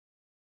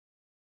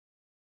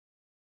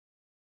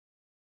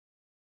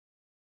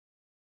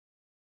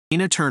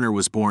Tina Turner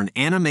was born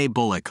Anna Mae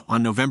Bullock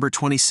on November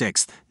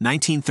 26,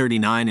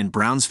 1939 in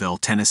Brownsville,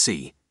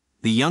 Tennessee,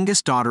 the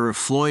youngest daughter of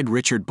Floyd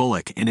Richard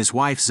Bullock and his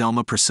wife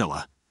Zelma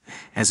Priscilla.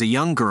 As a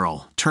young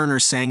girl, Turner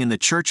sang in the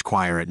church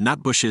choir at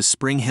Nutbush's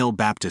Spring Hill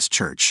Baptist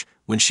Church.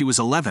 When she was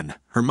 11,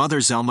 her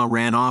mother Zelma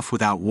ran off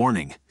without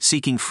warning,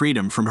 seeking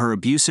freedom from her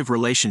abusive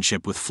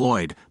relationship with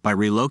Floyd by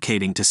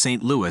relocating to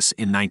St. Louis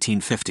in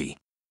 1950.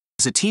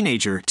 As a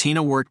teenager,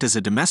 Tina worked as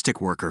a domestic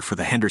worker for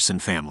the Henderson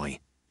family.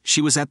 She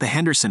was at the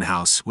Henderson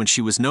house when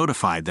she was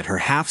notified that her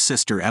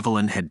half-sister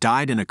Evelyn had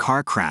died in a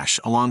car crash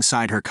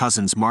alongside her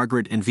cousins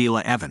Margaret and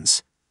Vela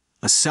Evans.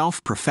 A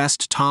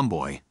self-professed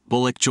tomboy,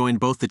 Bullock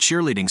joined both the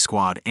cheerleading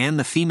squad and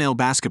the female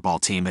basketball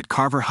team at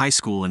Carver High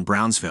School in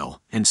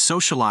Brownsville and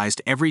socialized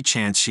every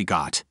chance she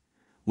got.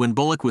 When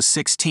Bullock was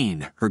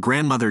 16, her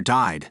grandmother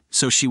died,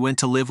 so she went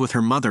to live with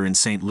her mother in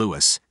St.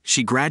 Louis.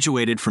 She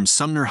graduated from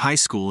Sumner High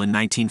School in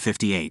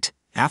 1958.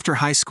 After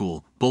high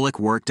school, Bullock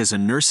worked as a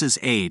nurse's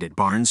aide at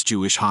Barnes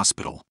Jewish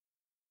Hospital.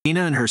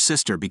 Tina and her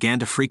sister began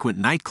to frequent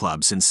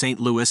nightclubs in St.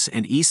 Louis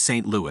and East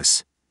St.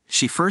 Louis.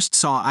 She first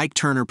saw Ike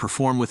Turner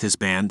perform with his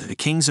band, the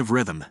Kings of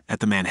Rhythm, at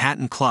the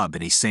Manhattan Club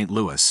in East St.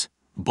 Louis.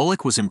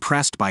 Bullock was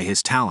impressed by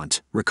his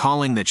talent,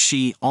 recalling that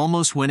she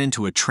almost went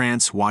into a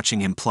trance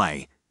watching him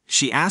play.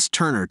 She asked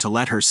Turner to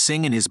let her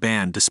sing in his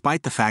band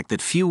despite the fact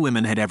that few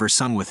women had ever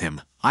sung with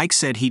him. Ike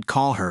said he'd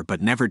call her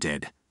but never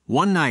did.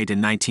 One night in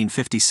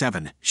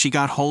 1957, she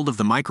got hold of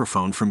the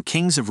microphone from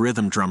Kings of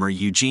Rhythm drummer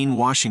Eugene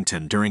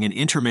Washington during an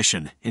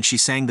intermission, and she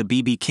sang the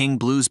B.B. King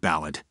blues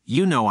ballad,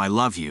 "You Know I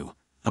Love You."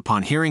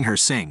 Upon hearing her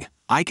sing,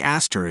 Ike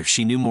asked her if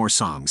she knew more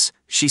songs.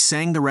 She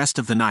sang the rest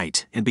of the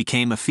night and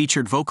became a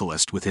featured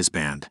vocalist with his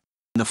band.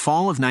 In the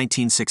fall of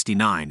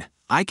 1969,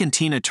 Ike and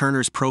Tina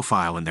Turner's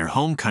profile in their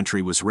home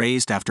country was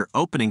raised after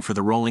opening for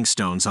the Rolling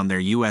Stones on their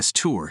U.S.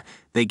 tour.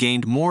 They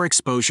gained more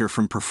exposure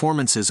from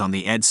performances on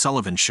The Ed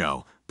Sullivan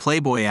Show,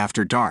 Playboy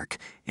After Dark,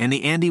 and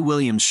The Andy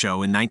Williams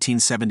Show in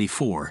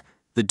 1974.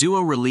 The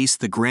duo released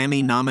the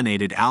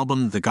Grammy-nominated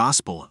album The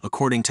Gospel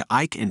According to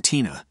Ike and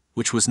Tina,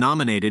 which was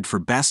nominated for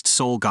Best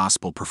Soul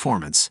Gospel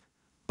Performance.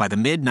 By the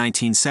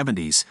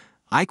mid-1970s,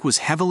 Ike was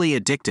heavily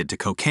addicted to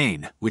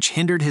cocaine, which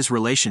hindered his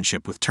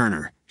relationship with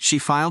Turner. She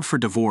filed for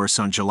divorce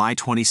on July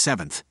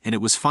 27, and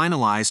it was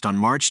finalized on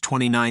March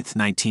 29,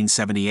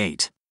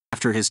 1978.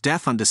 After his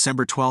death on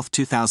December 12,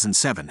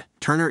 2007,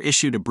 Turner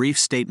issued a brief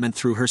statement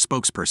through her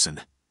spokesperson.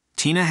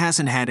 Tina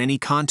hasn't had any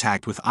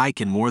contact with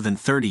Ike in more than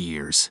 30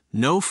 years.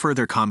 No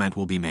further comment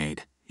will be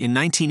made. In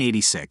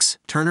 1986,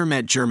 Turner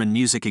met German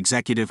music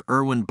executive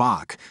Erwin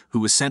Bach, who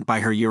was sent by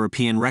her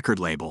European record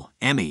label,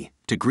 EMI,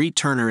 to greet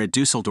Turner at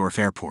Düsseldorf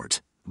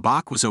Airport.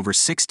 Bach was over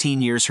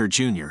 16 years her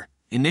junior.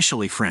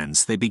 Initially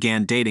friends, they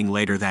began dating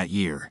later that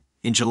year.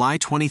 In July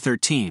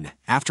 2013,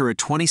 after a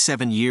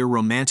 27-year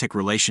romantic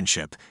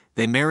relationship,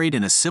 they married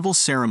in a civil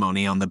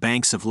ceremony on the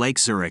banks of Lake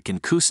Zurich in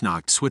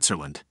Küsnacht,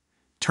 Switzerland.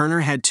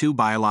 Turner had two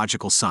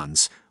biological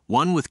sons,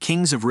 one with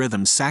Kings of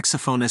Rhythm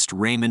saxophonist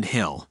Raymond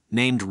Hill,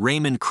 named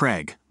Raymond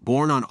Craig,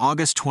 born on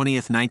August 20,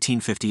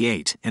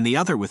 1958, and the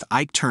other with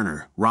Ike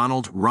Turner,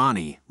 Ronald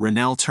Ronnie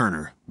Rennell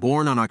Turner,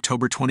 born on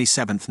October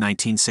 27,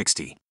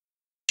 1960.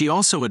 She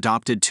also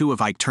adopted two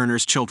of Ike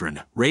Turner's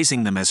children,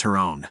 raising them as her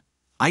own.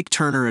 Ike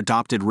Turner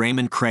adopted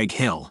Raymond Craig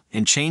Hill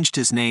and changed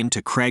his name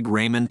to Craig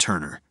Raymond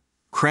Turner.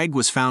 Craig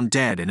was found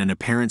dead in an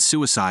apparent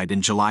suicide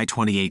in July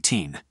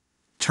 2018.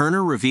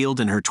 Turner revealed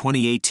in her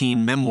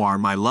 2018 memoir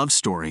My Love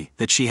Story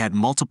that she had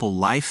multiple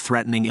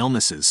life-threatening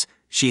illnesses.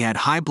 She had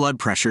high blood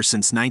pressure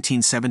since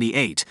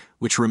 1978,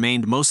 which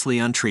remained mostly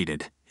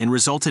untreated, and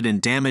resulted in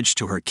damage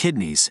to her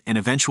kidneys and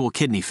eventual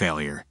kidney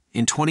failure.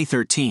 In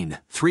 2013,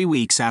 3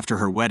 weeks after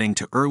her wedding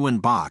to Erwin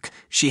Bach,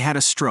 she had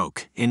a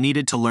stroke and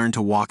needed to learn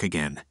to walk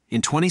again.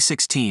 In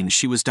 2016,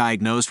 she was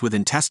diagnosed with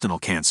intestinal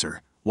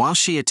cancer. While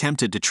she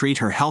attempted to treat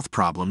her health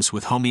problems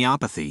with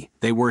homeopathy,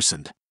 they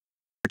worsened.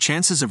 Her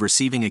chances of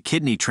receiving a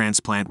kidney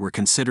transplant were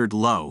considered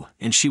low,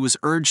 and she was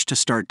urged to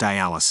start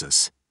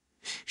dialysis.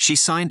 She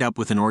signed up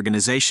with an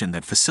organization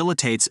that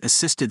facilitates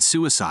assisted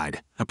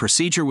suicide, a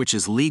procedure which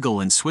is legal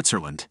in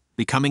Switzerland,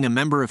 becoming a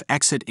member of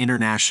Exit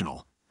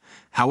International.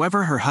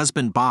 However, her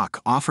husband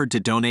Bach offered to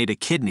donate a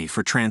kidney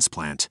for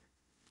transplant.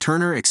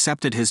 Turner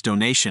accepted his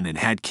donation and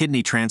had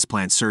kidney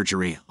transplant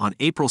surgery on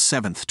April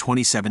 7,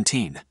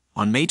 2017.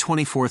 On May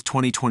 24,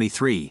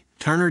 2023,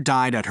 Turner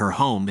died at her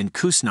home in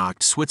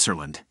Küsnacht,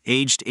 Switzerland,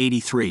 aged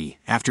 83,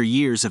 after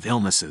years of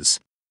illnesses.